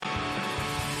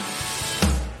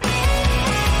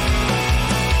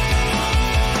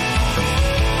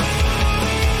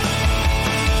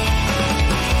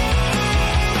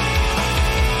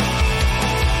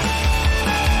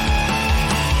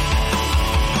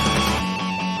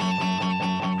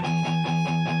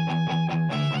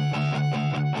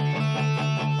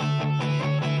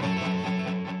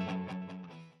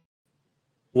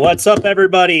What's up,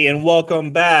 everybody, and welcome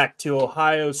back to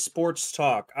Ohio Sports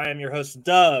Talk. I am your host,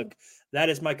 Doug. That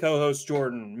is my co-host,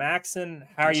 Jordan. Maxon,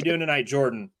 how are you doing tonight,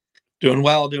 Jordan? Doing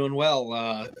well, doing well.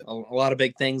 A lot of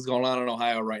big things going on in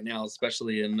Ohio right now,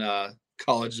 especially in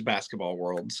college basketball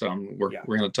world. So we're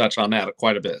going to touch on that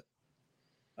quite a bit.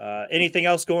 Anything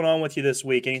else going on with you this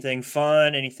week? Anything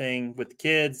fun? Anything with the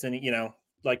kids? And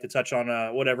like to touch on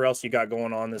whatever else you got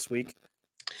going on this week?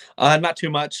 Not too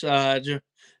much.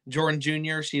 Jordan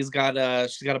Jr. She's got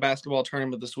a basketball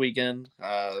tournament this weekend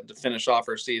to finish off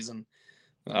her season.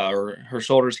 Her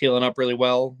shoulder's healing up really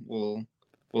well. We'll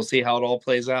see how it all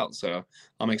plays out. So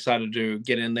I'm excited to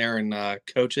get in there and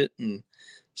coach it and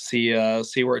see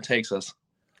where it takes us.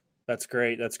 That's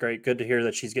great. That's great. Good to hear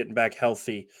that she's getting back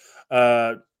healthy.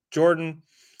 Jordan,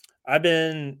 I've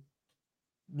been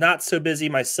not so busy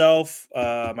myself.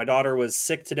 My daughter was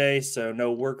sick today, so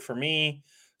no work for me.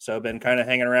 So I've been kind of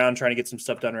hanging around trying to get some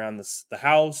stuff done around the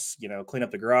house, clean up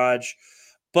the garage.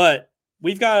 But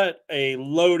we've got a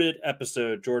loaded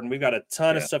episode, Jordan. We've got a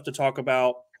ton of stuff to talk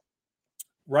about.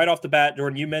 Right off the bat,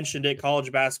 Jordan, you mentioned it,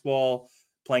 college basketball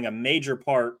playing a major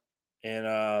part in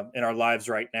our lives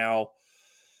right now.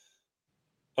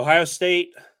 Ohio State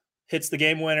hits the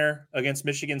game winner against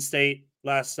Michigan State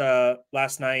last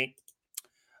night.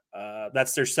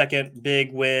 That's their second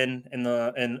big win in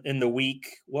the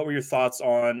week. What were your thoughts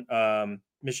on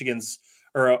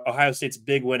Ohio State's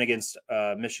big win against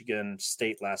Michigan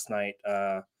State last night?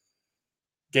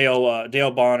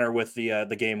 Dale Bonner with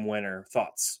the game winner.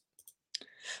 Thoughts?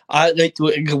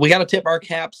 We got to tip our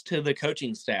caps to the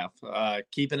coaching staff,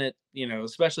 keeping it,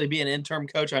 especially being an interim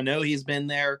coach. I know he's been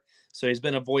there, so he's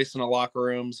been a voice in a locker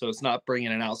room. So it's not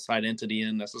bringing an outside entity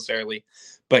in necessarily,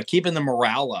 but keeping the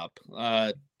morale up.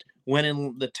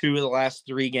 Winning the two of the last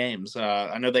three games.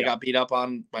 I know they got beat up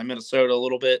on by Minnesota a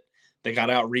little bit. They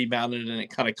got out rebounded and it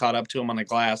kind of caught up to them on the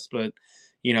glass. But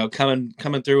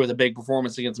coming through with a big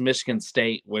performance against Michigan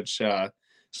State, which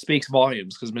speaks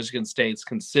volumes because Michigan State's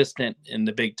consistent in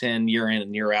the Big Ten year in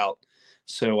and year out.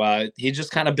 So he's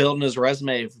just kind of building his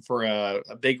resume for a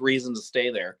big reason to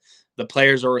stay there. The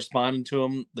players are responding to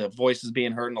him. The voice is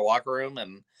being heard in the locker room.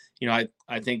 And, I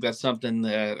think that's something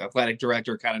the athletic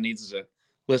director kind of needs to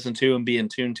listen to and be in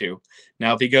tune to.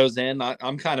 Now, if he goes in,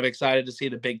 I'm kind of excited to see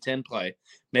the Big Ten play.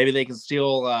 Maybe they can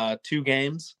steal 2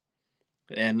 games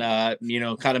and,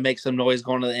 kind of make some noise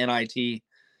going to the NIT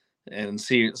and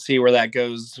see where that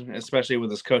goes, especially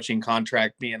with his coaching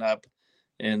contract being up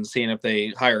and seeing if they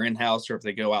hire in-house or if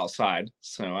they go outside.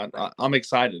 So I'm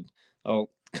excited.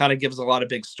 Kind of gives a lot of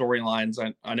big storylines.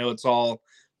 I know it's all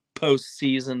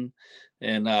post-season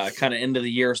and kind of end of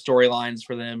the year storylines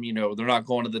for them. They're not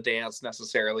going to the dance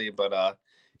necessarily, but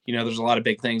there's a lot of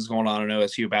big things going on in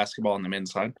OSU basketball on the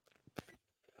men's side.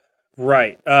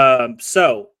 Right.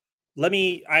 So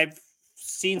I've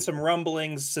seen some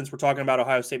rumblings since we're talking about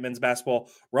Ohio State men's basketball.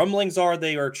 Rumblings are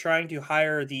they are trying to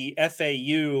hire the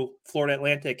FAU Florida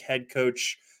Atlantic head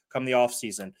coach come the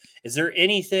offseason. Is there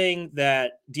anything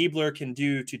that Diebler can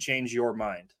do to change your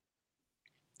mind?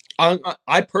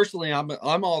 I personally, I'm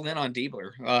all in on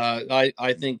Diebler.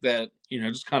 I think that,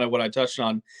 just kind of what I touched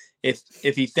on, if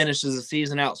he finishes the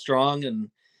season out strong and,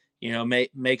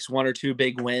 makes 1 or 2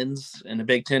 big wins in the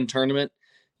Big Ten tournament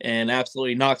and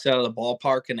absolutely knocks out of the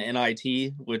ballpark in the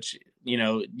NIT, which,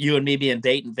 you and me being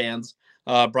Dayton fans,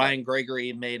 Brian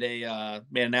Gregory made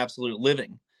an absolute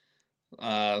living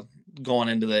going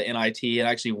into the NIT and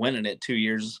actually winning it 2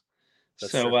 years.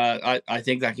 So I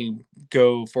think that can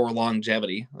go for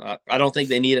longevity. I don't think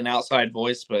they need an outside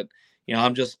voice, but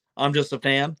I'm just a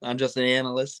fan. I'm just an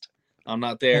analyst. I'm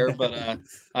not there, but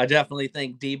I definitely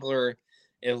think Diebler,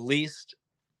 at least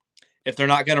if they're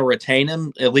not going to retain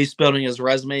him, at least building his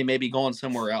resume, maybe going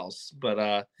somewhere else.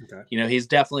 But he's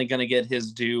definitely going to get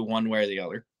his due one way or the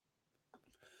other.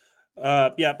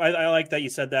 I like that you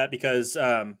said that because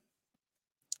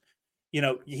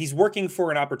he's working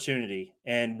for an opportunity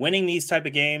and winning these type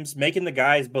of games, making the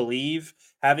guys believe,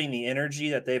 having the energy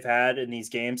that they've had in these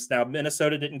games. Now,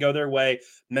 Minnesota didn't go their way.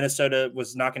 Minnesota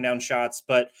was knocking down shots,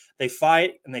 but they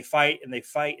fight and they fight and they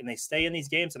fight and they stay in these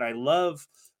games. And I love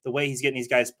the way he's getting these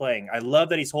guys playing. I love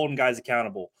that he's holding guys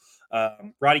accountable.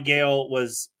 Roddy Gale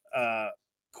was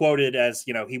quoted as,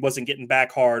 he wasn't getting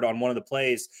back hard on one of the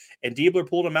plays, and Diebler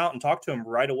pulled him out and talked to him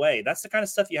right away. That's the kind of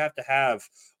stuff you have to have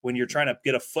when you're trying to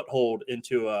get a foothold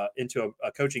into a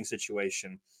coaching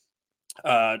situation.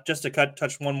 Just to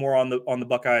touch one more on the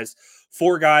Buckeyes,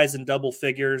 4 guys in double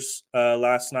figures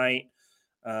last night.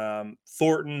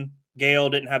 Thornton, Gale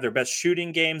didn't have their best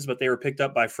shooting games, but they were picked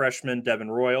up by freshman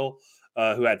Devin Royal.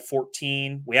 who had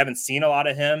 14. We haven't seen a lot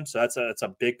of him, so that's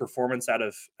a big performance out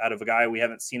of a guy we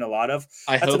haven't seen a lot of.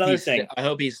 That's another thing. I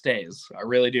hope he stays. I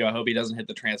really do. I hope he doesn't hit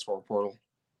the transfer portal.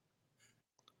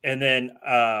 And then,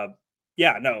 but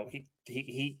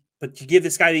you give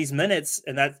this guy these minutes,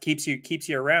 and that keeps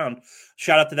you around.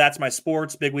 Shout out to That's My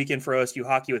Sports. Big weekend for OSU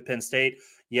hockey with Penn State.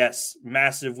 Yes,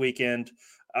 massive weekend.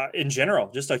 In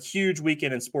general, just a huge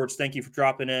weekend in sports. Thank you for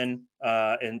dropping in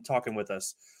and talking with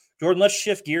us. Jordan, let's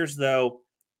shift gears, though,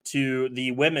 to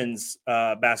the women's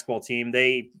basketball team.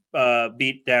 They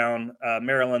beat down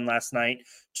Maryland last night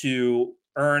to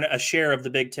earn a share of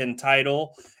the Big Ten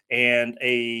title and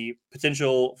a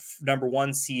potential number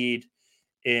 1 seed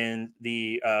in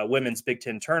the women's Big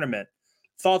Ten tournament.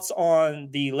 Thoughts on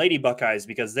the Lady Buckeyes,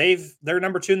 because they're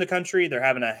number 2 in the country. They're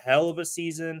having a hell of a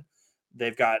season.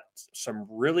 They've got some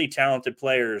really talented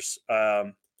players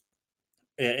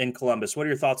in Columbus. What are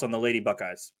your thoughts on the Lady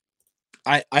Buckeyes?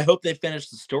 I hope they finish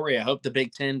the story. I hope the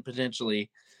Big Ten potentially,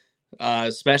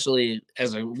 especially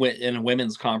in a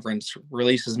women's conference,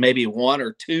 releases maybe 1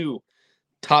 or 2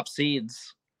 top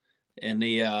seeds in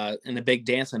the big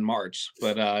dance in March.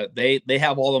 But they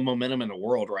have all the momentum in the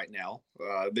world right now.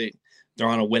 They're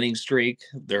on a winning streak.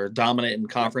 They're dominant in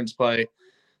conference play.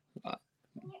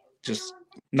 Just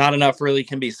not enough really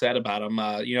can be said about them.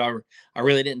 I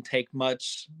really didn't take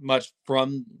much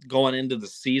from going into the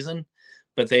season,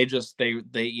 but they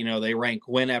rank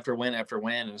win after win after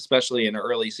win, and especially in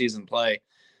early season play,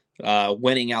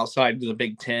 winning outside the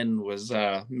Big Ten was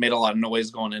made a lot of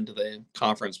noise going into the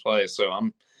conference play.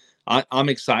 So I'm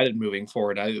excited moving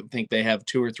forward. I think they have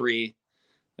 2 or 3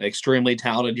 extremely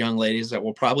talented young ladies that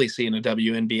we'll probably see in a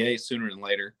WNBA sooner than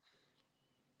later.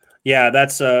 Yeah,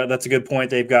 that's a good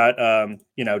point. They've got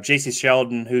JC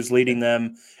Sheldon, who's leading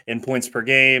them in points per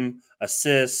game,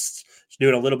 assists,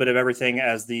 doing a little bit of everything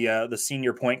as the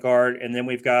senior point guard, and then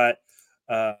we've got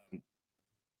Cotty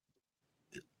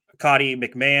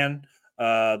McMahon,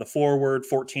 the forward,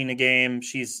 14 a game.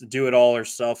 She's do it all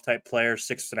herself type player,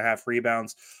 6.5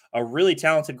 rebounds. A really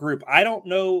talented group. I don't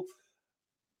know.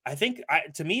 I think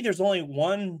to me, there's only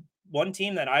one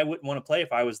team that I wouldn't want to play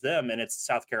if I was them, and it's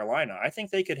South Carolina. I think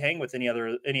they could hang with any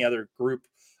other group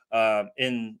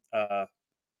in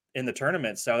the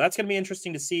tournament. So that's going to be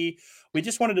interesting to see. We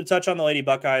just wanted to touch on the Lady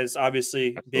Buckeyes,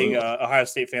 obviously being Ohio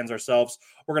State fans ourselves.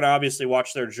 We're going to obviously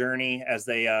watch their journey as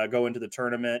they go into the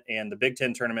tournament and the Big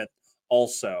Ten tournament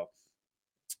also.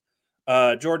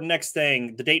 Jordan, next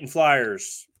thing, the Dayton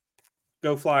Flyers.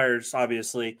 Go Flyers,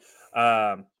 obviously.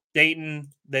 Dayton,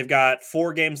 they've got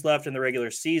 4 games left in the regular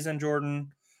season,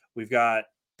 Jordan. We've got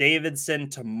Davidson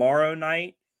tomorrow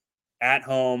night at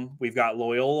home. We've got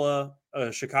Loyola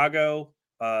Chicago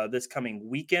this coming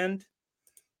weekend.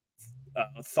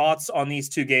 Thoughts on these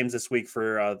 2 games this week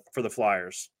for the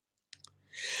Flyers?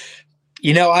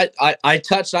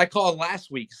 I called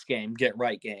last week's game Get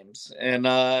Right Games, and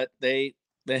they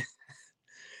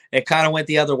it kind of went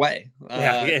the other way.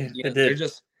 It did.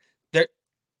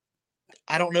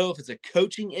 I don't know if it's a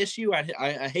coaching issue.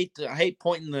 I hate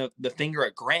pointing the finger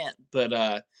at Grant,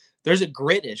 but there's a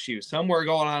grit issue somewhere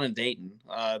going on in Dayton.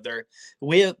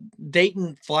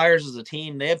 Dayton Flyers as a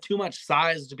team. They have too much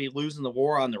size to be losing the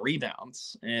war on the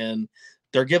rebounds, and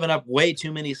they're giving up way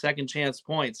too many second chance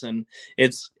points, and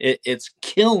it's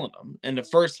killing them in the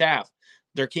first half.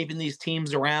 They're keeping these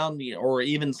teams around, or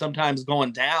even sometimes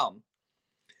going down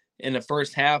in the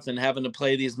first half and having to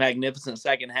play these magnificent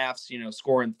second halves,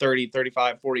 scoring 30,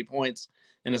 35, 40 points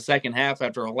in the second half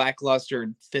after a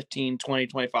lackluster 15, 20,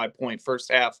 25 point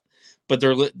first half. But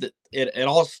it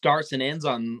all starts and ends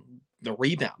on the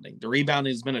rebounding. The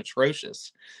rebounding has been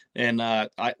atrocious, and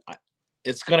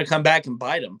it's going to come back and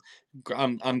bite them.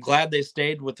 I'm glad they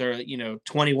stayed with their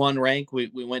 21 rank.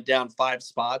 We went down 5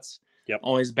 spots. Yep.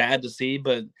 Always bad to see,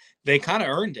 but they kind of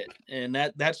earned it, and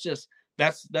that's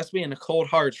being the cold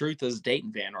hard truth as a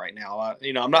Dayton fan right now.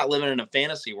 I'm not living in a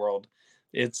fantasy world.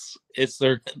 It's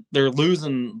they're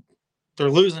losing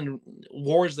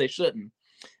wars they shouldn't,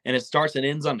 and it starts and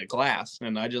ends on the glass.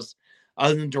 And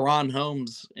other than Deron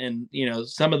Holmes and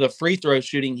some of the free throw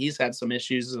shooting, he's had some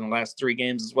issues in the last 3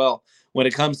 games as well when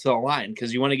it comes to the line,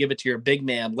 because you want to give it to your big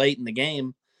man late in the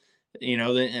game,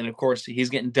 and of course he's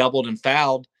getting doubled and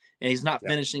fouled, and he's not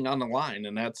finishing on the line,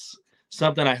 and that's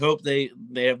something I hope they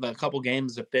have a couple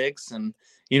games to fix. And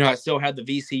I still had the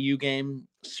VCU game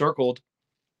circled,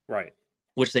 right,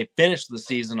 which they finished the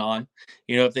season on.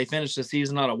 If they finish the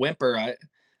season on a whimper,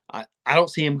 I don't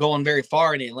see him going very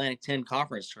far in the Atlantic 10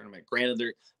 conference tournament.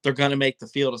 Granted, they're going to make the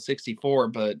field of 64,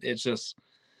 but it's just,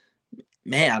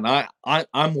 man,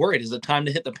 I'm worried. Is it time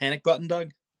to hit the panic button, Doug?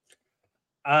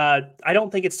 I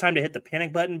don't think it's time to hit the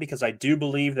panic button because I do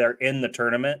believe they're in the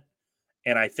tournament,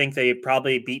 and I think they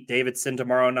probably beat Davidson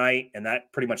tomorrow night, and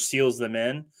that pretty much seals them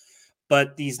in.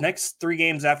 But these next 3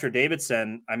 games after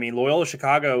Davidson, I mean, Loyola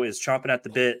Chicago is chomping at the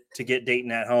bit to get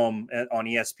Dayton at home on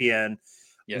ESPN.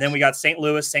 Yes. And then we got St.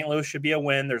 Louis. St. Louis should be a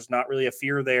win. There's not really a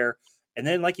fear there. And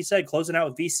then, like you said, closing out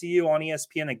with VCU on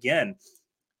ESPN again.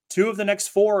 2 of the next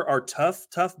 4 are tough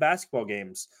basketball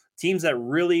games. Teams that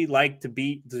really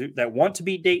that want to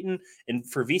beat Dayton. And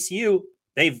for VCU,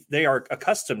 they are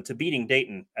accustomed to beating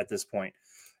Dayton at this point.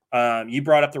 You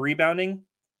brought up the rebounding.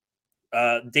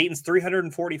 Dayton's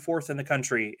 344th in the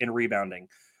country in rebounding.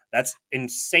 That's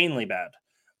insanely bad.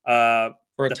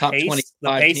 For a top 25 the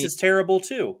pace is terrible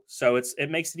too. So it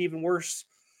makes it even worse.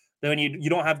 Then you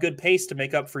don't have good pace to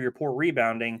make up for your poor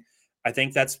rebounding. I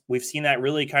think we've seen that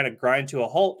really kind of grind to a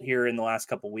halt here in the last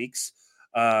couple weeks.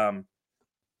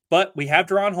 But we have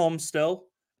Deron Holmes still,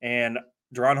 and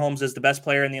Deron Holmes is the best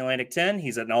player in the Atlantic 10.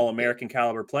 He's an All-American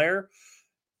caliber player.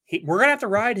 We're gonna have to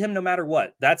ride him no matter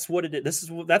what. That's what it is.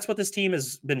 That's what this team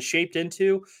has been shaped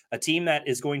into, a team that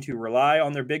is going to rely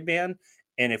on their big man.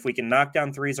 And if we can knock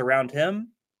down threes around him,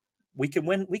 we can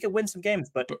win. We can win some games.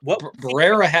 But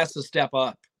Barrera has to step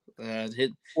up. They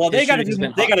got to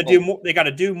do. They got to do more. They got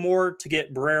to do more to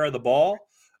get Barrera the ball.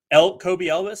 Kobe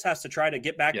Elvis has to try to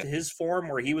get back to his form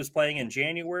where he was playing in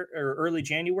January or early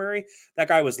January. That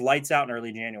guy was lights out in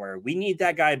early January. We need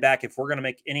that guy back if we're going to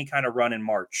make any kind of run in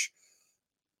March.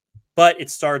 But it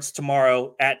starts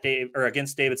tomorrow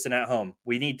against Davidson at home.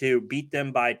 We need to beat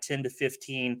them by 10 to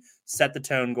 15, set the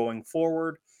tone going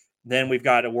forward. Then we've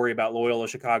got to worry about Loyola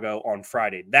Chicago on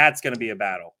Friday. That's going to be a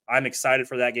battle. I'm excited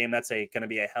for that game. That's going to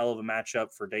be a hell of a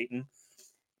matchup for Dayton.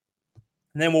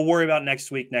 And then we'll worry about next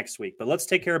week. But let's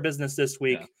take care of business this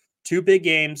week. Yeah. 2 big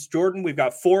games. Jordan, we've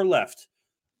got 4 left.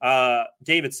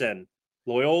 Davidson,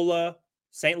 Loyola,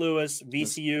 St. Louis,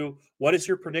 VCU. What is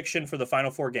your prediction for the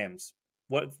final 4 games?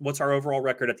 What's our overall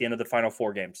record at the end of the final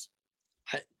 4 games?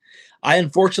 I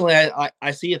unfortunately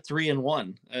I see a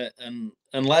 3-1, and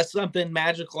unless something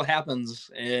magical happens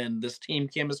and this team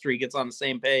chemistry gets on the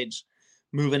same page,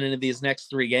 moving into these next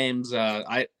 3 games,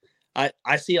 I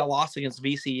see a loss against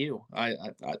VCU. I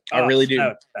really do.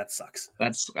 That sucks.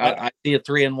 I see a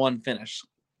 3-1 finish.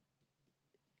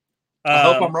 I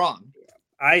hope I'm wrong.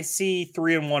 I see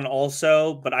 3-1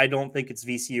 also, but I don't think it's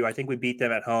VCU. I think we beat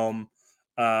them at home.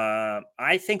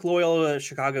 I think Loyola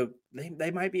Chicago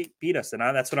they might beat us, and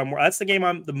that's the game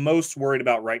I'm the most worried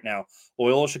about right now.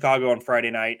 Loyola Chicago on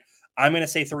Friday night. I'm going to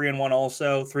say 3-1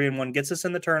 also. 3-1 gets us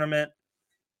in the tournament.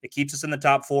 It keeps us in the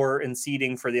top 4 in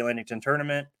seeding for the Atlantic 10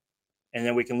 tournament, and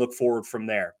then we can look forward from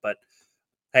there. But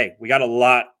hey, we got a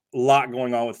lot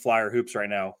going on with Flyer hoops right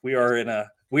now.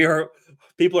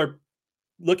 People are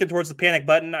looking towards the panic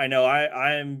button. I know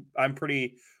I'm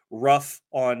pretty rough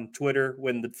on Twitter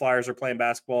when the Flyers are playing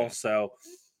basketball. So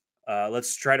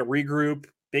let's try to regroup.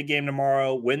 Big game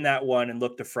tomorrow, win that one, and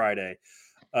look to Friday.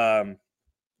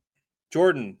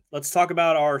 Jordan, let's talk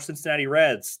about our Cincinnati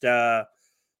Reds.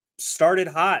 Started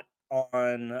hot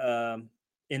on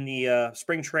in the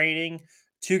spring training.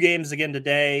 2 games again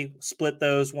today. Split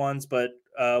those ones, but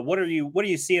what are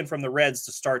you seeing from the Reds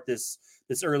to start this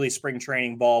early spring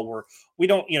training ball where we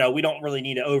don't really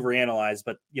need to overanalyze,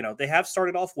 but they have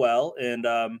started off well. And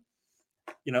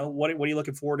what are you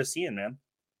looking forward to seeing, man?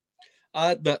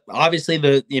 Obviously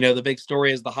the big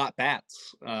story is the hot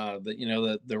bats,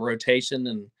 the rotation,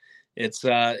 and it's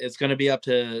going to be up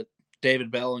to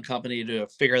David Bell and company to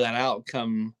figure that out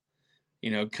come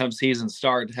season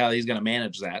start, how he's going to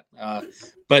manage that.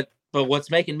 But what's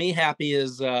making me happy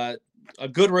is a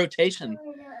good rotation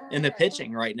in the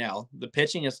pitching right now. The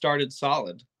pitching has started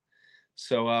solid.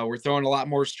 So we're throwing a lot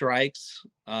more strikes.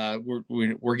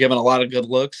 We're giving a lot of good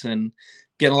looks and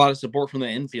getting a lot of support from the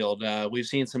infield. We've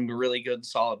seen some really good,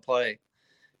 solid play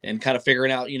and kind of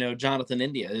figuring out, Jonathan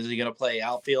India. Is he going to play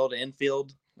outfield,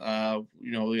 infield?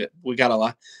 We got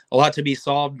a lot to be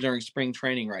solved during spring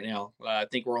training right now. I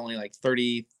think we're only like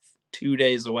 32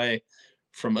 days away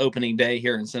from opening day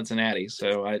here in Cincinnati.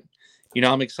 So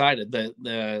I'm excited.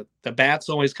 The bats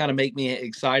always kind of make me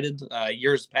excited.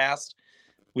 Years past,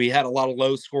 we had a lot of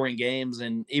low scoring games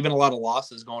and even a lot of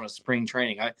losses going to spring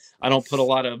training. I don't put a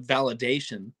lot of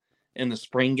validation in the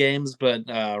spring games, but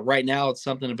right now it's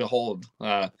something to behold.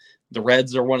 The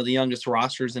Reds are one of the youngest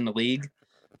rosters in the league,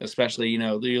 especially, you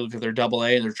look at their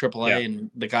AA and their AAA and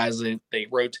the guys that they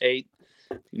rotate.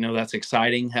 That's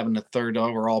exciting. Having the 3rd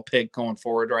overall pick going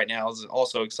forward right now is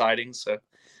also exciting. So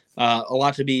a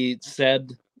lot to be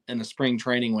said in the spring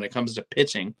training when it comes to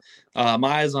pitching.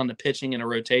 My eyes on the pitching and a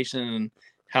rotation and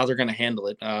how they're going to handle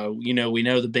it. We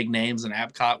know the big names in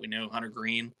Abcott. We know Hunter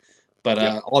Green, but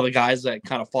Yep. all the guys that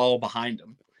kind of follow behind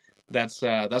him. That's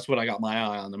what I got my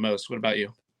eye on the most. What about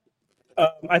you?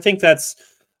 I think that's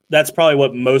probably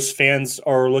what most fans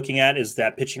are looking at is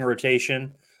that pitching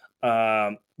rotation.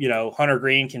 Hunter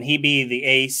Green, can he be the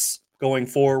ace going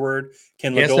forward?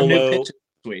 Can He has some new Lodolo? pitches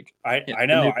this week. I Some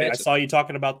know. new I pitches. saw you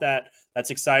talking about that. That's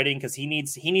exciting because he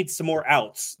needs some more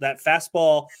outs. That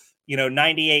fastball,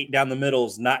 98 down the middle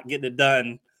is not getting it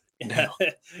done No.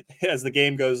 as the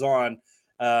game goes on.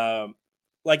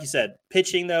 Like you said,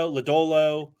 pitching though,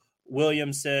 Lodolo,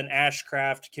 Williamson,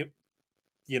 Ashcraft.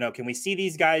 Can we see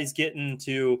these guys get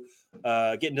into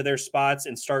their spots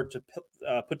and start to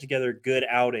put together good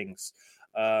outings?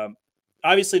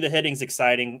 Obviously, the hitting's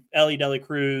exciting. Ellie Dela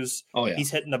Cruz, Oh yeah.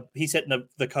 he's hitting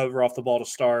the cover off the ball to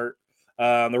start.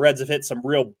 The Reds have hit some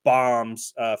real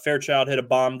bombs. Fairchild hit a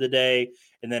bomb today,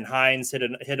 and then Hines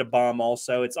hit a bomb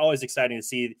also. It's always exciting to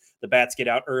see the bats get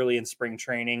out early in spring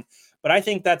training. But I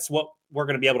think that's what we're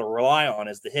going to be able to rely on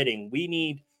is the hitting. We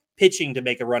need pitching to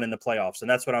make a run in the playoffs, and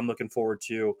that's what I'm looking forward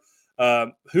to.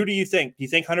 Who do you think? Do you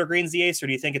think Hunter Green's the ace, or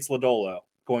do you think it's Lodolo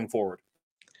going forward?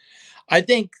 I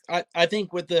think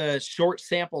with the short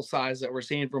sample size that we're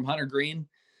seeing from Hunter Green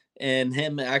and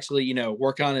him actually,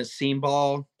 working on his seam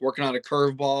ball, working on a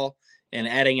curve ball, and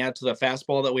adding out to the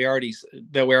fastball that we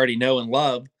already know and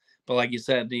love. But like you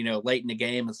said, late in the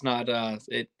game, it's not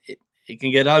it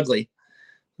can get ugly,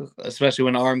 especially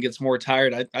when the arm gets more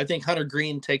tired. I think Hunter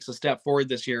Green takes a step forward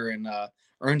this year and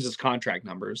earns his contract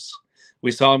numbers.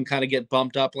 We saw him kind of get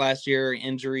bumped up last year,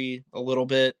 injury a little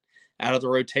bit, out of the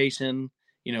rotation.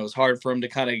 It was hard for him to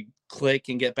kind of click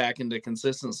and get back into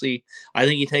consistency. I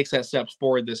think he takes that steps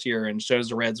forward this year and shows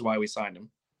the Reds why we signed him.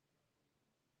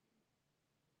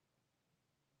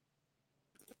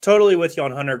 Totally with you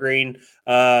on Hunter Green.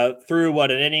 Threw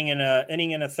an inning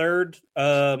and a third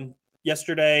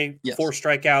yesterday. Yes. 4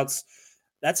 strikeouts.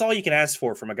 That's all you can ask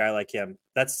for from a guy like him.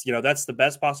 That's the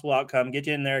best possible outcome. Get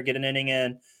you in there, get an inning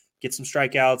in, get some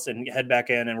strikeouts, and head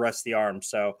back in and rest the arm.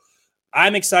 So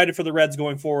I'm excited for the Reds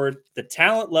going forward. The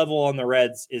talent level on the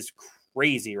Reds is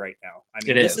crazy right now. I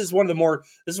mean, this is one of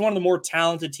the more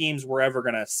talented teams we're ever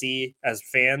going to see as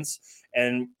fans.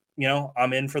 And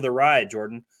I'm in for the ride,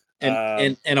 Jordan.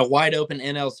 And a wide open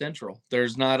NL Central.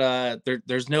 There's not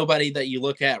there's nobody that you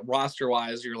look at roster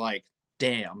wise. You're like,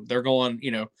 damn, they're going.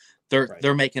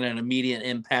 They're making an immediate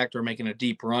impact or making a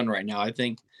deep run right now. I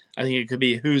think it could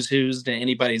be who's to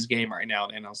anybody's game right now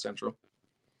in NL Central.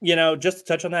 Just to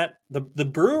touch on that, the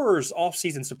Brewers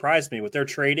offseason surprised me with their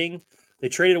trading. They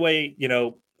traded away,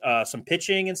 some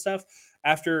pitching and stuff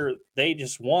after they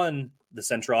just won the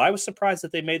Central. I was surprised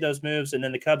that they made those moves. And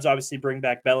then the Cubs obviously bring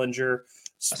back Bellinger.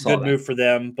 Good move for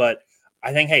them. But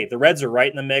I think, hey, the Reds are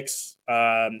right in the mix.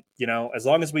 As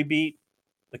long as we beat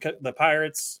the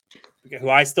Pirates, who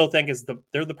I still think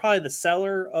they're probably the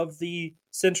seller of the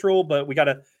Central, but we got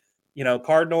to,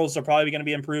 Cardinals are probably going to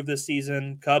be improved this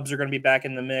season. Cubs are going to be back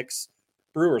in the mix.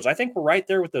 Brewers, I think we're right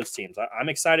there with those teams. I'm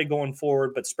excited going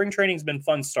forward, but spring training's been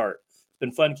fun start. It's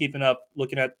been fun keeping up,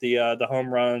 looking at the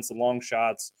home runs, the long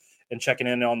shots, and checking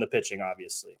in on the pitching,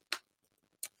 obviously.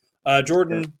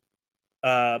 Jordan,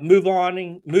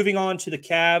 moving on to the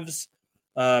Cavs.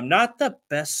 Not the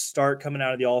best start coming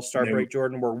out of the All-Star break,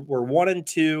 Jordan. We're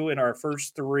 1-2 in our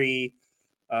first 3.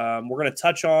 We're going to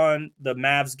touch on the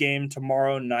Mavs game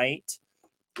tomorrow night.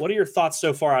 What are your thoughts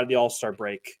so far out of the All-Star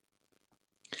break?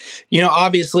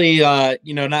 Obviously,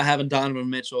 not having Donovan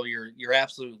Mitchell, your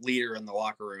absolute leader in the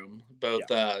locker room, both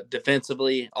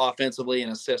defensively, offensively,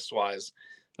 and assist-wise.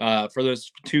 For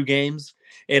those 2 games,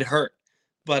 it hurt.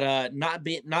 But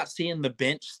not seeing the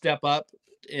bench step up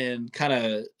and kind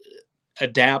of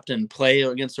adapt and play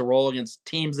against a role against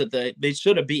teams that they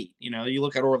should have beat. You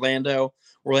look at Orlando.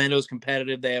 Orlando's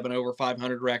competitive. They have an over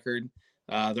 500 record.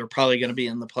 They're probably going to be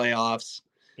in the playoffs.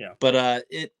 Yeah. But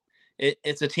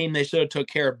it's a team they should have took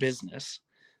care of business.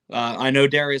 I know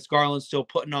Darius Garland's still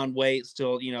putting on weight,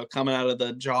 still coming out of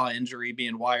the jaw injury,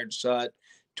 being wired shut,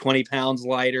 20 pounds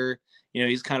lighter.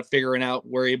 He's kind of figuring out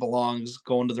where he belongs,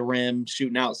 going to the rim,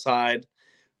 shooting outside.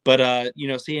 But,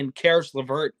 seeing Karis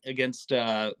LeVert against,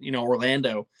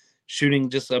 Orlando shooting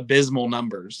just abysmal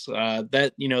numbers,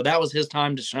 that was his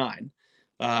time to shine.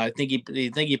 I think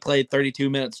he played 32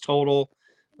 minutes total.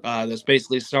 That's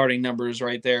basically starting numbers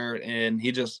right there. And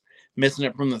he just missing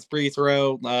it from the free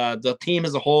throw. The team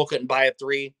as a whole couldn't buy a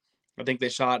 3. I think they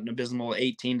shot an abysmal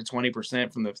 18 to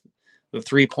 20% from the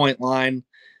 3-point line.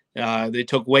 They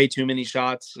took way too many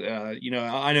shots.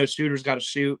 I know shooters got to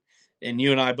shoot, and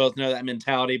you and I both know that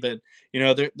mentality. But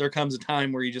there comes a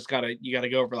time where you got to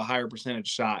go for the higher percentage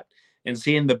shot, and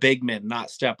seeing the big men not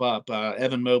step up.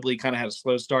 Evan Mobley kind of had a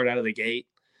slow start out of the gate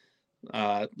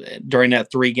during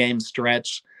that 3-game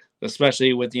stretch,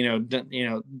 especially with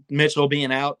Mitchell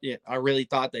being out. I really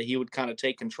thought that he would kind of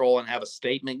take control and have a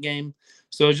statement game.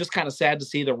 So it's just kind of sad to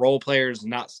see the role players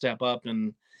not step up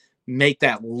and make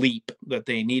that leap that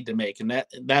they need to make, and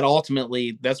that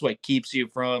ultimately, that's what keeps you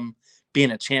from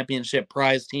being a championship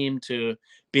prize team to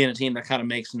being a team that kind of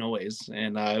makes noise.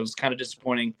 And it was kind of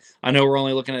disappointing. I know we're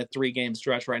only looking at a 3-game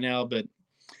stretch right now, but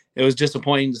it was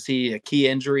disappointing to see a key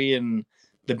injury and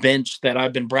the bench that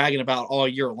I've been bragging about all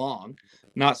year long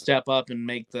not step up and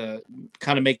make the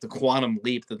quantum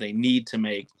leap that they need to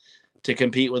make to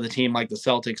compete with a team like the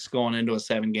Celtics going into a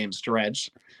 7-game stretch,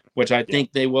 which I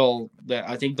think they will.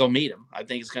 I think they'll meet them. I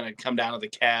think it's going to come down to the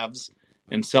Cavs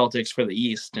and Celtics for the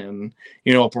East. And,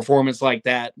 a performance like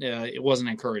that, it wasn't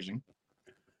encouraging.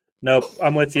 Nope,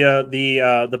 I'm with you.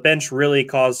 The bench really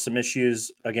caused some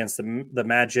issues against the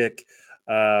Magic.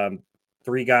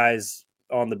 3 guys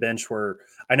on the bench were,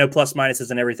 I know plus minuses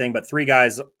and everything, but 3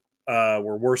 guys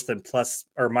were worse than plus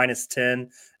or minus 10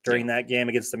 during that game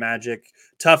against the Magic.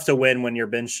 Tough to win when your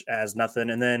bench has nothing.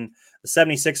 And then the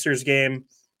 76ers game,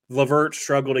 LeVert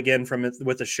struggled again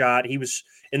with a shot. He was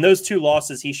in those 2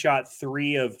 losses, he shot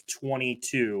 3 of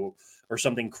 22 or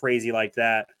something crazy like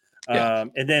that. Yeah.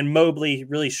 And then Mobley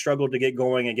really struggled to get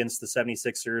going against the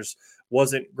 76ers.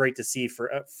 Wasn't great to see for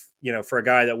a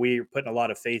guy that we put a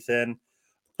lot of faith in.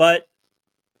 But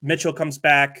Mitchell comes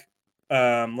back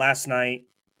last night.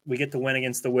 We get the win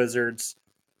against the Wizards.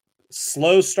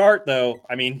 Slow start, though.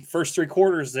 I mean, first 3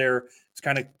 quarters there, it's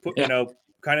kind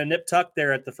of nip tuck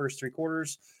there at the first 3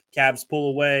 quarters. Cavs pull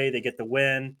away. They get the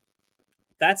win.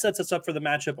 That sets us up for the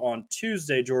matchup on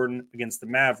Tuesday, Jordan, against the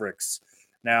Mavericks.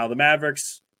 Now, the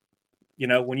Mavericks,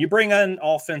 when you bring in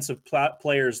offensive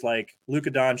players like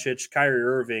Luka Doncic, Kyrie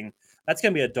Irving, that's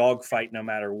going to be a dogfight no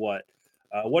matter what.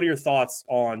 What are your thoughts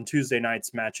on Tuesday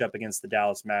night's matchup against the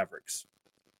Dallas Mavericks?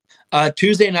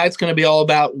 Tuesday night's going to be all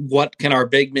about what can our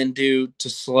big men do to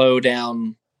slow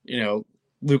down,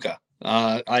 Luka.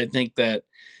 I think that,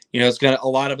 a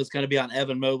lot of it's going to be on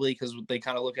Evan Mobley because they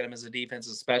kind of look at him as a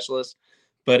defensive specialist.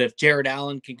 But if Jared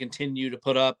Allen can continue to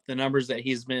put up the numbers that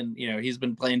he's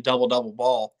been playing double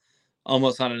ball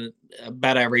almost on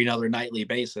about every other nightly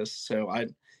basis. So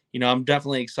I'm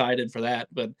definitely excited for that.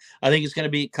 But I think it's going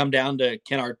to come down to,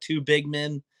 can our 2 big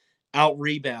men out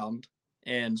rebound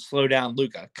and slow down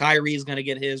Luka? Kyrie's going to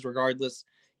get his regardless.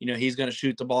 He's going to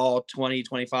shoot the ball 20,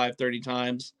 25, 30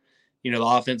 times. The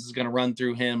offense is going to run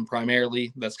through him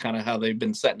primarily. That's kind of how they've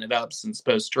been setting it up since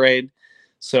post-trade.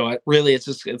 So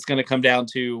it's going to come down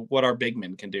to what our big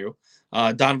men can do.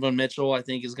 Donovan Mitchell, I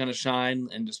think, is going to shine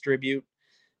and distribute.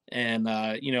 And,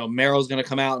 Merrill's going to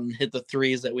come out and hit the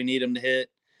threes that we need him to hit.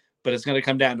 But it's going to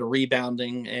come down to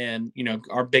rebounding and,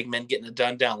 our big men getting it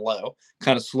done down low,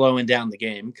 kind of slowing down the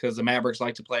game because the Mavericks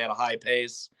like to play at a high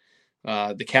pace.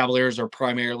 The Cavaliers are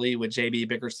primarily with JB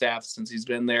Bickerstaff since he's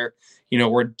been there.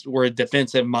 We're a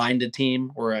defensive-minded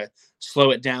team. We're a slow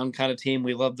it down kind of team.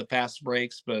 We love the fast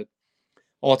breaks, but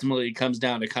ultimately it comes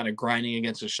down to kind of grinding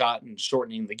against a shot and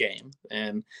shortening the game.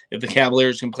 And if the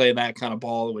Cavaliers can play that kind of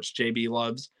ball, which JB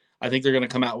loves, I think they're going to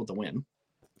come out with a win.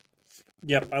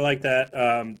 Yep, I like that.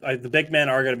 The big men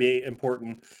are going to be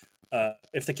important.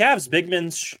 If the Cavs big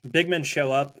men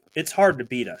show up, it's hard to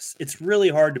beat us. It's really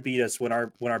hard to beat us when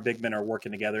our big men are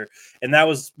working together. And that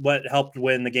was what helped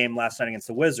win the game last night against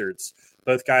the Wizards.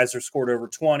 Both guys are scored over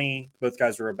 20. Both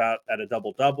guys are about at a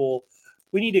double-double.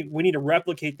 We need to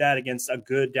replicate that against a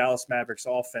good Dallas Mavericks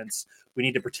offense. We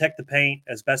need to protect the paint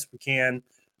as best we can.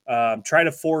 Try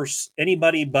to force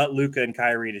anybody but Luka and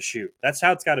Kyrie to shoot. That's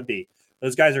how it's got to be.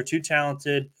 Those guys are too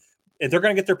talented. They're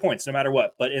going to get their points no matter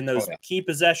what. But in those key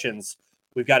possessions,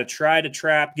 we've got to try to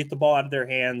trap, get the ball out of their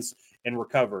hands, and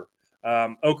recover.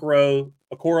 Okoro,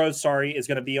 is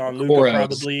going to be on Luka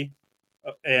probably.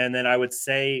 And then I would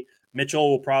say Mitchell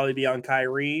will probably be on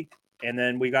Kyrie. And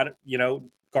then we got,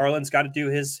 Garland's got to do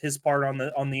his part on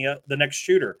the next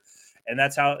shooter. And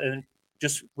that's how, and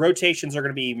just rotations are going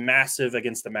to be massive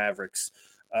against the Mavericks.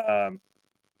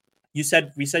 You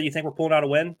said you think we're pulling out a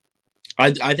win?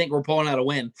 I think we're pulling out a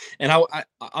win, and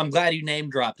I'm glad you name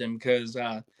dropped him because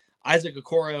Isaac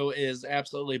Okoro is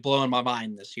absolutely blowing my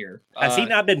mind this year. Has he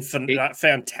not been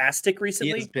fantastic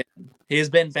recently? He has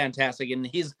been fantastic, and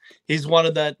he's one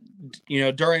of the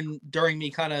during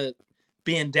me kind of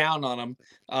being down on him.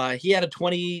 He had a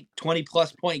 20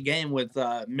 plus point game with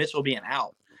Mitchell being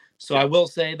out. So I will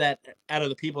say that out of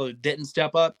the people who didn't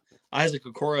step up, Isaac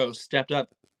Okoro stepped up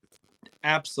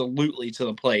absolutely to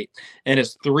the plate, and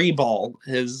his 3 ball,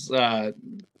 his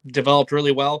developed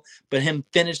really well, but him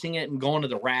finishing it and going to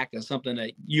the rack is something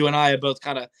that you and I have both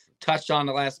kind of touched on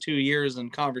the last 2 years in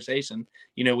conversation.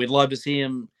 We'd love to see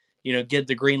him, get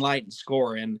the green light and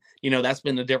score. And, that's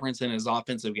been the difference in his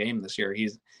offensive game this year.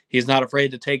 He's not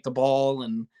afraid to take the ball,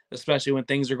 and especially when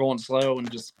things are going slow,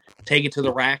 and just take it to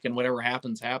the rack, and whatever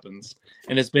happens, happens.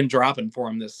 And it's been dropping for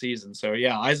him this season. So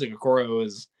yeah, Isaac Okoro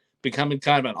is becoming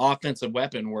kind of an offensive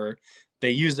weapon where they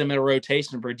use him in a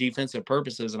rotation for defensive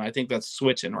purposes, and I think that's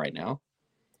switching right now.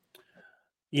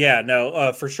 Yeah,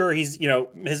 no, for sure. He's,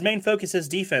 his main focus is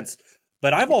defense.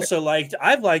 But I've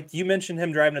liked, you mentioned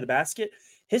him driving to the basket.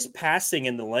 His passing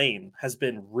in the lane has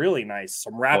been really nice.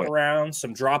 Some wraparounds,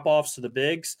 some drop offs to the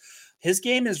bigs. His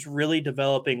game is really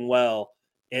developing well.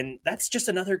 And that's just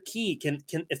another key. Can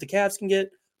if the Cavs can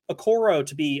get Okoro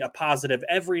to be a positive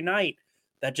every night,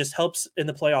 that just helps in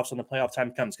the playoffs when the playoff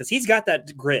time comes, because he's got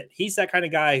that grit. He's that kind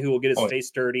of guy who will get his face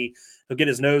dirty. He'll get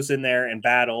his nose in there and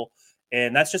battle.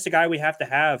 And that's just a guy we have to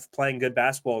have playing good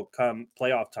basketball come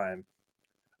playoff time.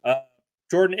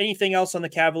 Jordan, anything else on the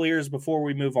Cavaliers before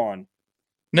we move on?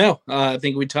 No, I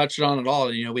think we touched on it all.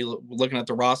 We looking at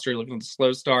the roster, looking at the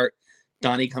slow start,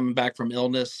 Donnie coming back from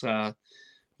illness.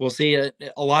 We'll see. A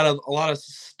lot of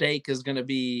stake is going to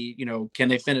be, can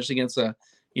they finish against a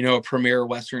premier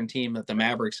Western team that the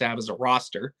Mavericks have as a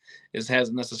roster?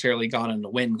 Hasn't necessarily gone in the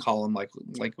win column like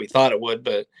we thought it would,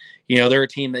 but they're a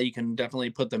team that you can definitely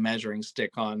put the measuring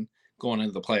stick on going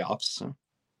into the playoffs. So.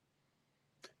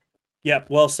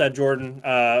 Yep, well said, Jordan.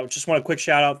 Just want a quick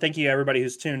shout out. Thank you everybody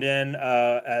who's tuned in.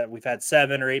 We've had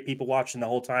 7 or 8 people watching the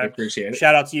whole time. I appreciate it.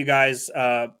 Shout out to you guys.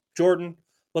 Jordan,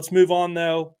 let's move on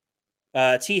though.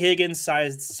 T. Higgins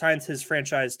signs his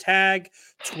franchise tag,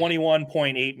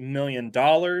 $21.8 million.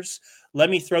 Let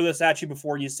me throw this at you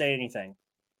before you say anything.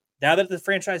 Now that the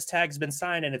franchise tag's been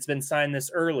signed, and it's been signed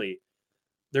this early,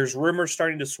 there's rumors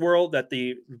starting to swirl that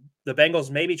the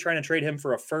Bengals may be trying to trade him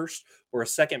for a first or a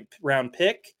second round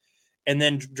pick, and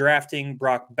then drafting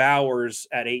Brock Bowers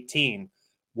at 18.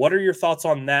 What are your thoughts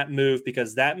on that move?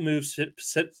 Because that move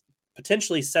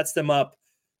potentially sets them up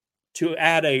to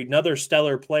add another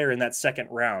stellar player in that second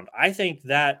round. I think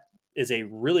that is a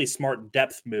really smart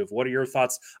depth move. What are your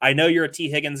thoughts? I know you're a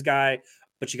T. Higgins guy,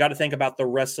 but you got to think about the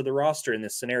rest of the roster in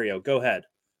this scenario. Go ahead.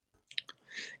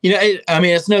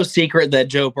 It's no secret that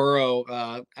Joe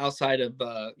Burrow, outside of,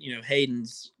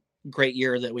 Hayden's great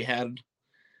year that we had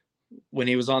when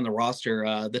he was on the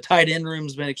roster, the tight end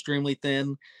room's been extremely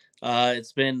thin.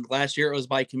 It's been, last year it was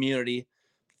by community.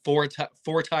 Four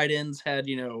tight ends had,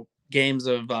 games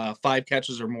of 5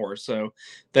 catches or more. So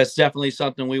that's definitely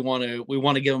something we want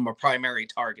to give them a primary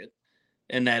target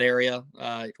in that area.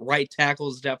 Right tackle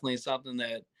is definitely something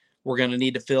that we're going to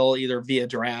need to fill either via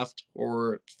draft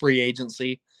or free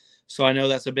agency. So I know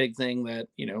that's a big thing that,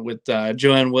 with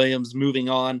Joanne Williams moving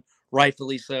on,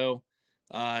 rightfully so.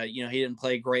 He didn't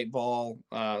play great ball,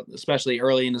 especially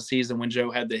early in the season when Joe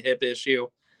had the hip issue.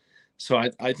 So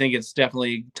I think it's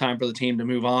definitely time for the team to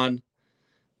move on.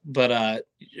 But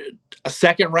a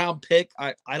second round pick,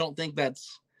 I don't think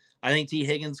I think T.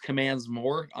 Higgins commands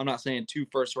more. I'm not saying 2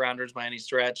 first rounders by any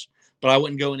stretch, but I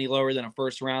wouldn't go any lower than a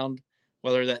first round,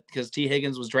 because T.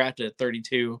 Higgins was drafted at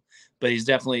 32, but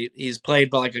he's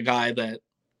played like a guy that,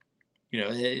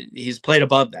 he's played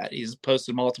above that. He's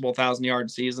posted multiple 1,000-yard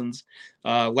seasons.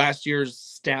 Last year's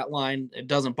stat line, it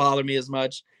doesn't bother me as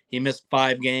much. He missed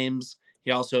 5 games. He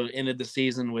also ended the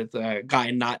season with a guy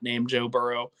not named Joe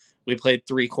Burrow. We played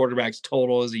 3 quarterbacks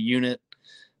total as a unit.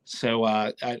 So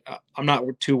I'm not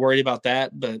too worried about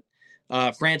that. But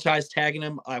franchise tagging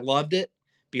him, I loved it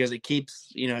because it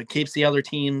keeps the other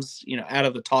teams, out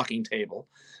of the talking table.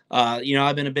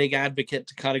 I've been a big advocate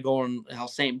to kind of go on how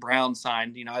St. Brown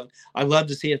signed. I'd love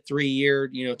to see a 3-year,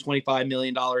 $25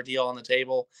 million deal on the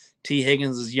table. T.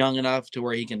 Higgins is young enough to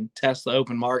where he can test the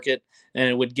open market, and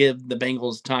it would give the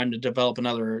Bengals time to develop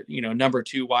another, number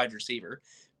 2 wide receiver,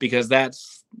 because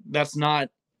that's not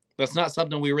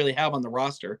something we really have on the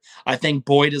roster. I think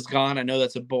Boyd is gone. I know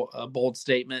that's a bold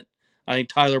statement. I think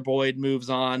Tyler Boyd moves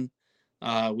on.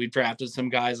 We've drafted some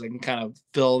guys that can kind of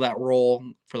fill that role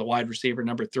for the wide receiver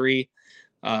number 3.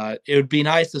 It would be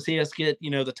nice to see us get,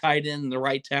 the tight end and the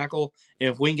right tackle.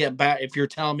 If we can get if you're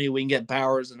telling me we can get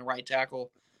Bowers and the right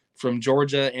tackle from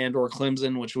Georgia and or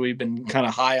Clemson, which we've been kind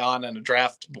of high on a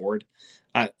draft board,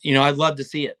 I'd love to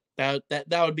see it. That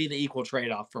would be the equal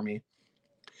trade-off for me.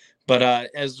 But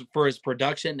as for his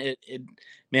production,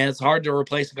 it's hard to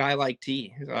replace a guy like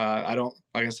T. I don't,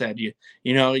 like I said,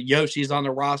 Yoshi's on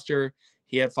the roster.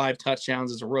 He had 5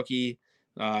 touchdowns as a rookie.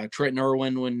 Trenton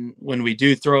Irwin, when we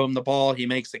do throw him the ball, he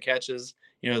makes the catches.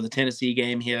 The Tennessee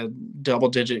game, he had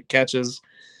double-digit catches.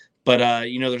 but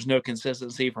there's no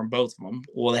consistency from both of them.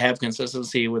 Will they have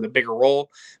consistency with a bigger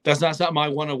role? That's not something I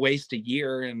want to waste a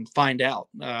year and find out.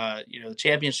 The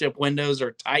championship windows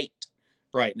are tight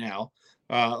right now.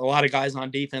 A lot of guys on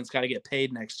defense got to get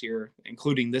paid next year,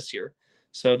 including this year.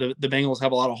 So the Bengals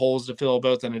have a lot of holes to fill,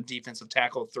 both in a defensive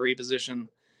tackle 3 position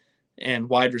and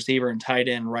wide receiver and tight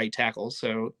end right tackle.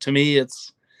 So to me,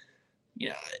 it's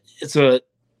a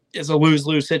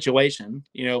lose-lose situation.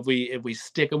 If we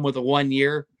stick him with a 1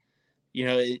 year,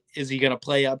 is he going to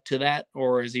play up to that,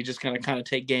 or is he just going to kind of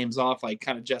take games off like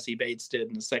kind of Jesse Bates did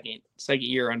in the second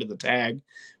year under the tag,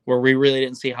 where we really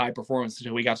didn't see high performance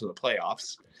until we got to the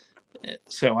playoffs?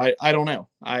 So I don't know.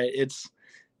 It's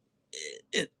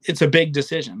a big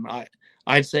decision.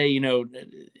 I'd say,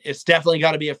 it's definitely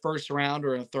got to be a first round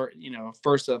or a third,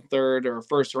 first, a third, or a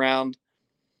first round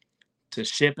to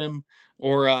ship him,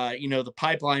 or the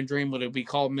pipeline dream would be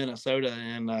called Minnesota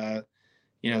and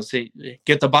see,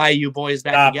 get the Bayou boys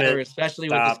back together, especially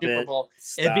with the Super Bowl.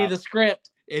 It'd be the script.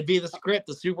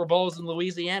 The Super Bowl's in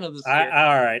Louisiana this year.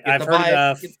 All right, I've heard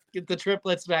enough. Get the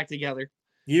triplets back together.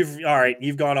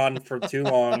 You've gone on for too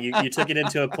long. You took it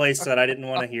into a place that I didn't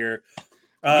want to hear.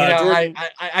 Jordan,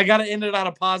 I got to end it on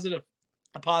a positive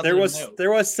note.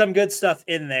 There was some good stuff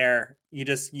in there.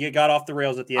 You got off the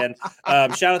rails at the end.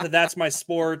 Shout out to That's My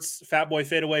Sports, Fat Boy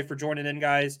Fadeaway for joining in,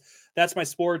 guys. That's My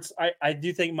Sports. I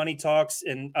do think money talks,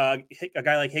 and a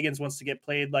guy like Higgins wants to get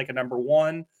played like a number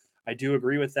 1. I do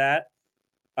agree with that.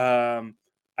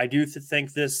 I do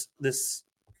think this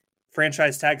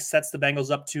franchise tag sets the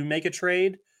Bengals up to make a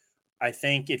trade. I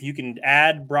think if you can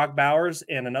add Brock Bowers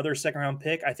and another second-round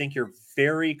pick, I think you're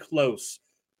very close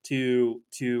to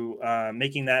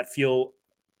making that feel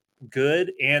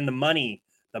good. And the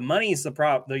money's the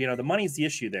problem. The money's the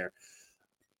issue there.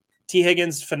 T.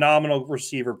 Higgins, phenomenal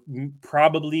receiver,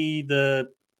 probably the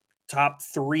top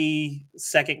 3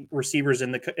 second receivers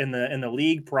in the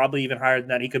league, probably even higher than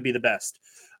that. He could be the best.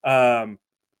 I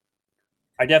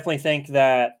definitely think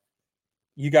that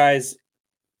you guys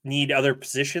need other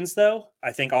positions, though.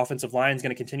 I think offensive line is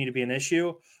going to continue to be an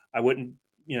issue. I wouldn't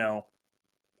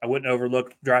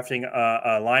overlook drafting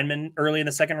a lineman early in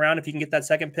the second round if you can get that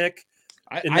second pick.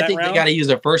 I think they got to use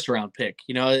a first round pick.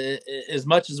 As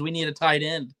much as we need a tight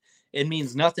end, it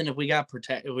means nothing if we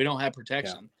don't have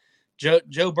protection. Yeah.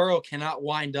 Joe Burrow cannot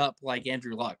wind up like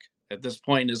Andrew Luck at this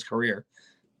point in his career.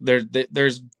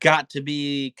 There's got to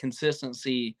be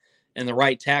consistency in the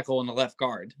right tackle and the left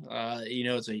guard.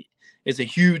 It's a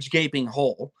huge gaping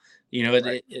hole.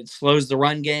 Right. It slows the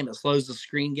run game. It slows the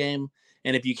screen game.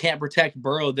 And if you can't protect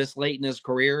Burrow this late in his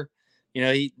career,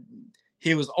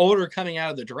 he was older coming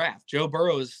out of the draft. Joe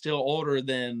Burrow is still older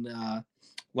than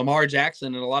Lamar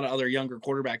Jackson and a lot of other younger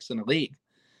quarterbacks in the league.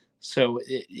 So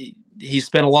he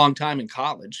spent a long time in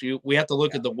college. We have to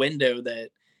look at the window that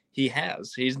he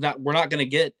has. We're not going to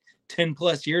get 10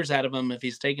 plus years out of him if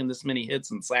he's taking this many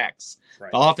hits and sacks.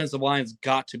 Right. The offensive line's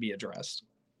got to be addressed.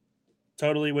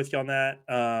 Totally with you on that.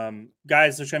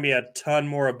 Guys, there's going to be a ton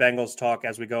more of Bengals talk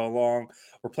as we go along.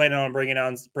 We're planning on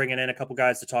bringing in a couple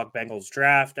guys to talk Bengals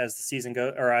draft as the season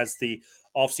as the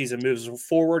offseason moves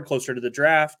forward closer to the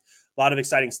draft. A lot of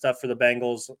exciting stuff for the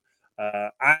Bengals.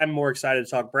 I'm more excited to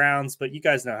talk Browns, but you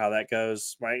guys know how that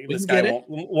goes. Right? This guy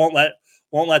won't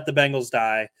let the Bengals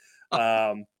die.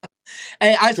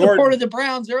 Hey, I supported the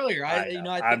Browns earlier. I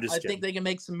think they can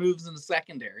make some moves in the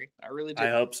secondary. I really do. I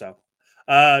hope so.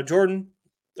 Jordan,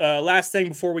 last thing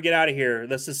before we get out of here.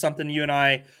 This is something you and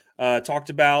I talked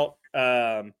about.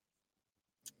 We're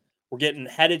getting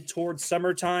headed towards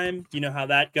summertime. You know how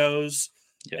that goes.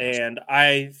 Yes. And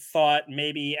I thought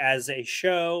maybe as a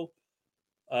show,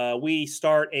 we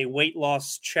start a weight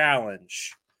loss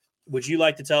challenge. Would you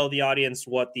like to tell the audience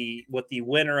what the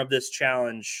winner of this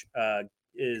challenge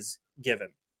is given?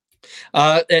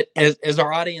 As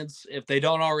our audience, if they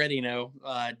don't already know,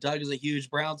 Doug is a huge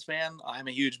Browns fan. I'm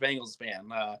a huge Bengals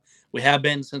fan. We have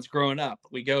been since growing up.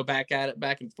 We go back at it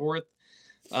back and forth.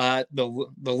 The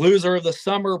loser of the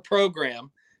summer program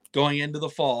going into the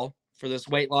fall for this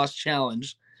weight loss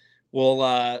challenge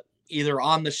will either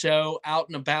on the show, out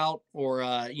and about, or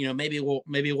maybe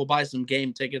we'll buy some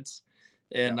game tickets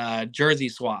and jersey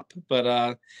swap.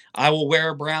 But I will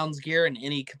wear Browns gear in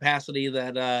any capacity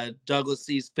that Douglas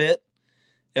sees fit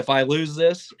if I lose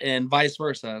this, and vice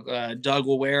versa. Doug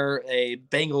will wear a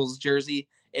Bengals jersey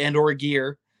and or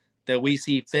gear that we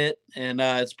see fit, and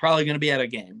it's probably going to be at a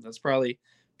game. That's probably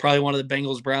one of the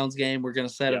Bengals Browns game. We're going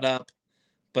to set it up,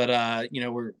 but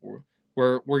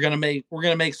we're going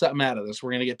to make something out of this.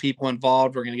 We're going to get people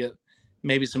involved. We're going to get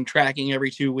maybe some tracking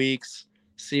every 2 weeks,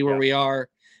 see where we are.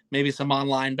 Maybe some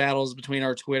online battles between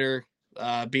our Twitter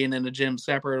being in the gym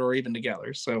separate or even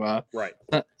together. So Right.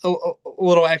 a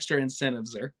little extra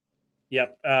incentives there.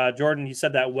 Yep. Jordan, you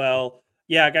said that well.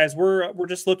 Yeah, guys, we're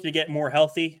just looking to get more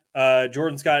healthy.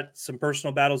 Jordan's got some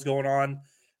personal battles going on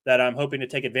that I'm hoping to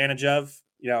take advantage of.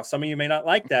 Some of you may not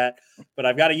like that, but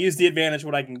I've got to use the advantage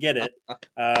when I can get it.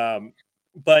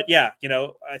 But yeah,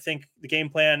 I think the game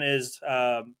plan is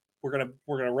we're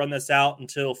gonna run this out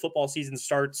until football season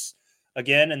starts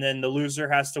again, and then the loser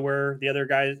has to wear the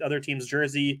other team's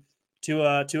jersey to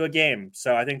a game.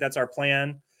 So I think that's our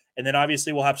plan. And then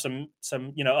obviously we'll have some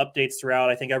updates throughout.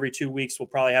 I think every 2 weeks we'll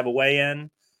probably have a weigh-in.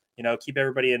 Keep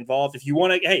everybody involved. If you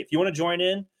want to join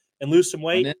in and lose some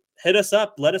weight, hit us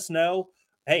up. Let us know.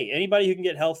 Hey, anybody who can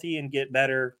get healthy and get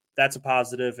better, that's a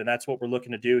positive, and that's what we're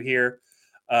looking to do here.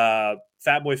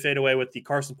 Fat Boy fade away with the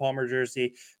Carson Palmer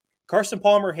jersey. Carson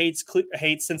Palmer hates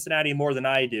Cincinnati more than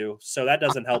I do, so that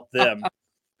doesn't help them.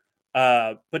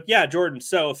 But yeah, Jordan.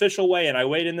 So official weigh-in. I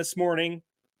weighed in this morning.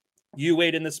 You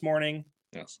weighed in this morning.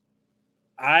 Yes.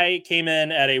 I came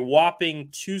in at a whopping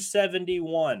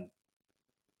 271.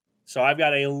 So I've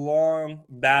got a long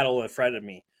battle in front of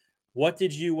me. What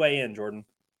did you weigh in, Jordan?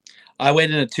 I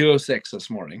weighed in at 206 this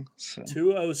morning. So.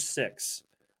 206.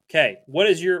 Okay. What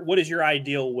is your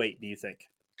ideal weight, do you think?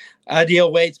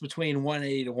 Ideal weight's between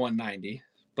 180 to 190.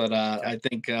 But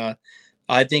okay.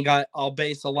 I think I'll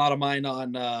base a lot of mine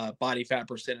on body fat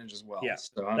percentage as well. Yeah.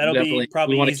 So that'll be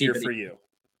probably easier for you.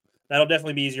 That'll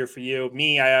definitely be easier for you.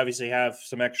 Me, I obviously have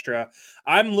some extra.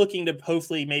 I'm looking to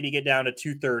hopefully maybe get down to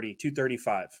 230,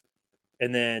 235.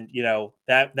 And then,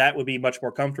 that would be much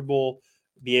more comfortable,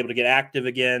 be able to get active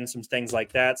again, some things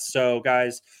like that. So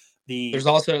guys, there's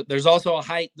also a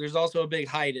big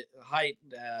height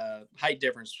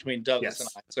difference between Douglas and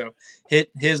I. So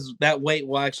that weight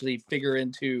will actually figure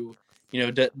into,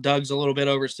 Doug's a little bit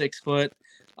over 6 foot.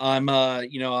 I'm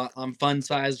I'm fun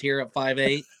sized here at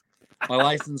 5'8". My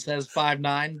license says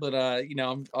 5'9", but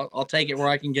I'll take it where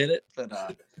I can get it.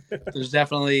 But there's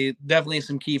definitely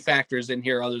some key factors in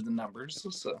here other than numbers.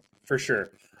 So for sure.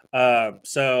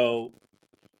 So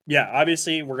yeah,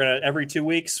 obviously we're gonna every 2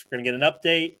 weeks we're gonna get an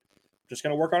update. Just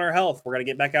gonna work on our health. We're gonna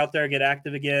get back out there, get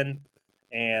active again,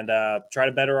 and try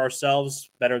to better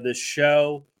ourselves, better this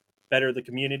show, better the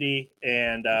community.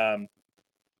 And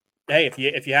hey,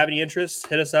 if you have any interest,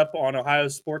 hit us up on Ohio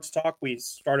Sports Talk. We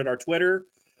started our Twitter.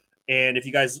 And if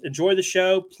you guys enjoy the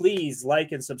show, please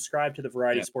like and subscribe to the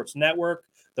Variety Sports Network,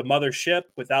 the mothership.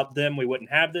 Without them, we wouldn't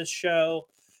have this show.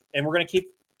 And we're going to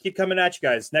keep coming at you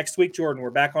guys. Next week, Jordan, we're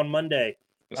back on Monday.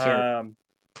 Yes, sir.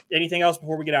 Anything else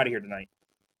before we get out of here tonight?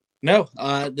 No,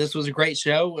 this was a great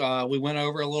show. We went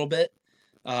over a little bit.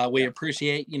 We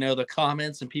appreciate, the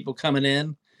comments and people coming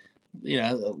in,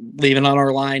 leaving on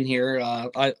our line here.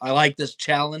 I like this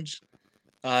challenge.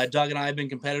 Doug and I have been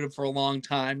competitive for a long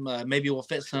time. Maybe we'll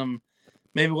fit some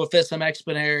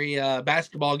expeditionary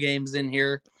basketball games in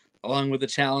here along with the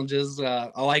challenges. I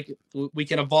like we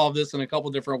can evolve this in a couple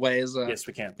different ways. Yes,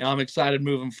 we can. I'm excited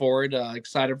moving forward.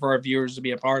 Excited for our viewers to be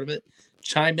a part of it.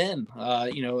 Chime in.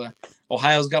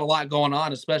 Ohio's got a lot going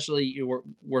on, especially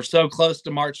we're so close to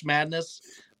March Madness.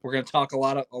 We're going to talk a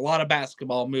lot of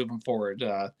basketball moving forward.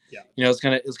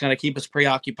 It's gonna keep us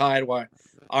preoccupied while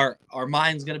our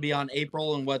mind's going to be on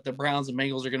April and what the Browns and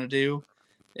Bengals are going to do,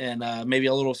 and maybe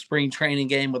a little spring training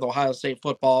game with Ohio State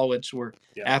football, which we're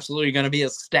absolutely going to be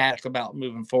ecstatic about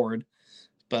moving forward.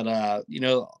 But a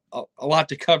lot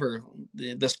to cover.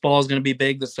 This fall is going to be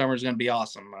big. This summer is going to be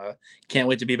awesome. Can't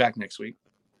wait to be back next week.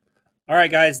 All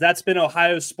right, guys, that's been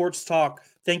Ohio Sports Talk.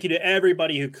 Thank you to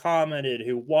everybody who commented,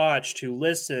 who watched, who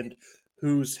listened,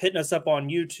 who's hitting us up on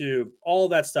YouTube, all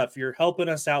that stuff. You're helping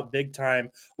us out big time.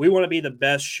 We want to be the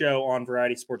best show on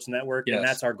Variety Sports Network, and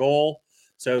that's our goal.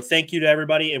 So thank you to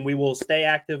everybody, and we will stay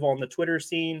active on the Twitter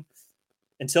scene.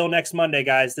 Until next Monday,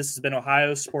 guys, this has been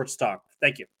Ohio Sports Talk.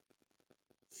 Thank you.